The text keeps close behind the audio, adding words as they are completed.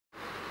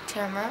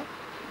Tamara,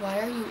 why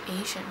are you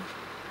Asian?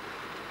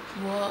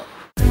 Whoa.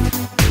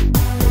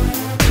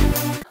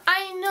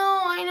 I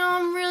know,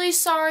 I'm really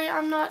sorry,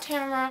 I'm not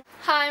Tamara.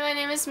 Hi, my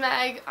name is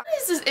Meg. What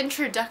is this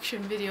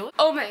introduction video?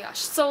 Oh my gosh,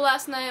 so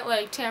last night,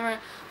 like, Tamara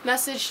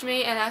messaged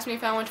me and asked me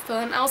if I want to fill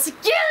in. I was like,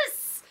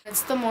 yes!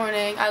 It's the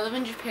morning, I live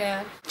in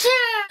Japan.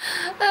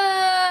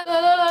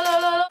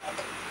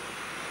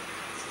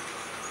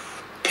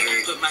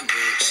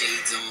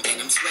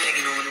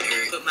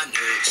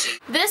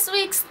 This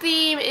week's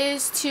theme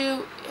is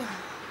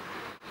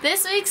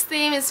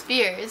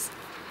fears.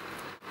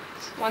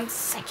 1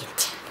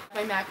 second.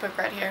 My MacBook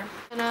right here.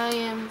 And I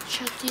am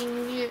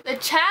checking you. The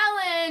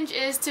challenge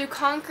is to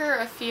conquer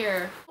a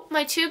fear.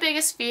 My 2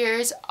 biggest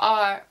fears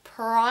are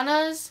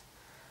piranhas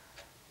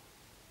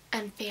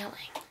and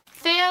failing.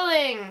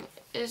 Failing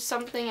is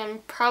something I'm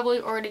probably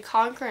already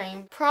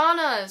conquering.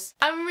 Piranhas.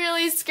 I'm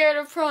really scared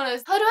of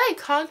piranhas. How do I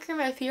conquer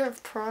my fear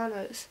of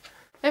piranhas?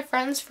 My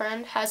friend's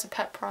friend has a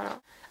pet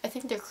piranha. I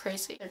think they're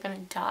crazy. They're gonna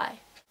die.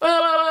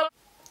 Oh!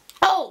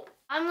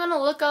 I'm gonna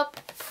look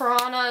up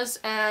piranhas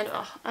and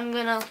I'm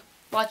gonna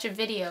watch a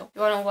video.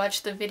 You wanna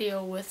watch the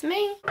video with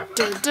me?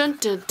 Dun, dun,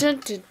 dun, dun,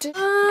 dun, dun.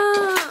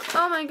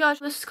 Oh my gosh,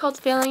 this is called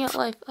failing at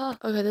life. Oh,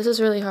 okay, this is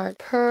really hard.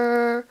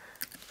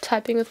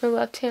 Typing with my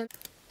left hand.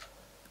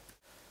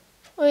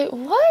 Wait,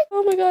 what?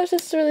 Oh my gosh,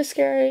 this is really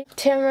scary.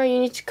 Tamara, you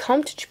need to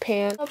come to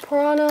Japan. A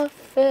piranha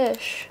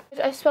fish.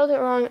 I spelled it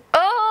wrong.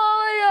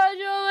 Oh my gosh,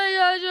 oh my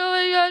gosh, oh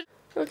my gosh.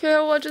 Okay,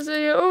 I'll watch this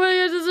video. Oh my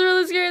gosh, this is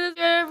really scary. This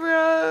guy,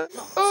 piranha.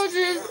 Oh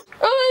jeez.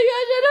 Oh my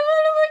gosh, I don't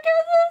want to look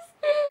at this.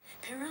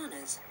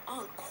 Piranhas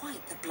aren't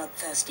quite the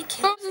bloodthirsty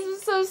killers. Oh, this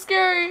is so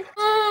scary.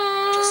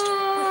 Just a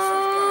whiff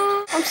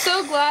of blood. I'm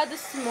so glad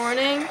this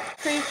morning.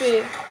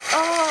 Creepy.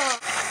 Oh.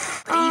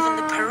 But even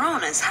the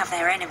piranhas have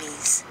their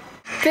enemies.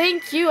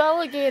 Thank you,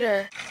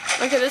 alligator.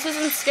 Okay, this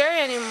isn't scary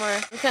anymore.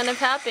 I'm kind of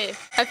happy.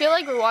 I feel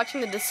like we're watching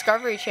the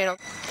Discovery Channel.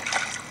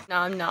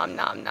 Nom nom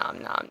nom nom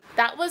nom.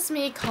 That was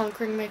me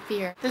conquering my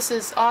fear. This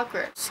is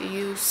awkward. See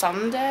you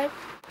someday.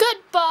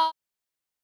 Goodbye.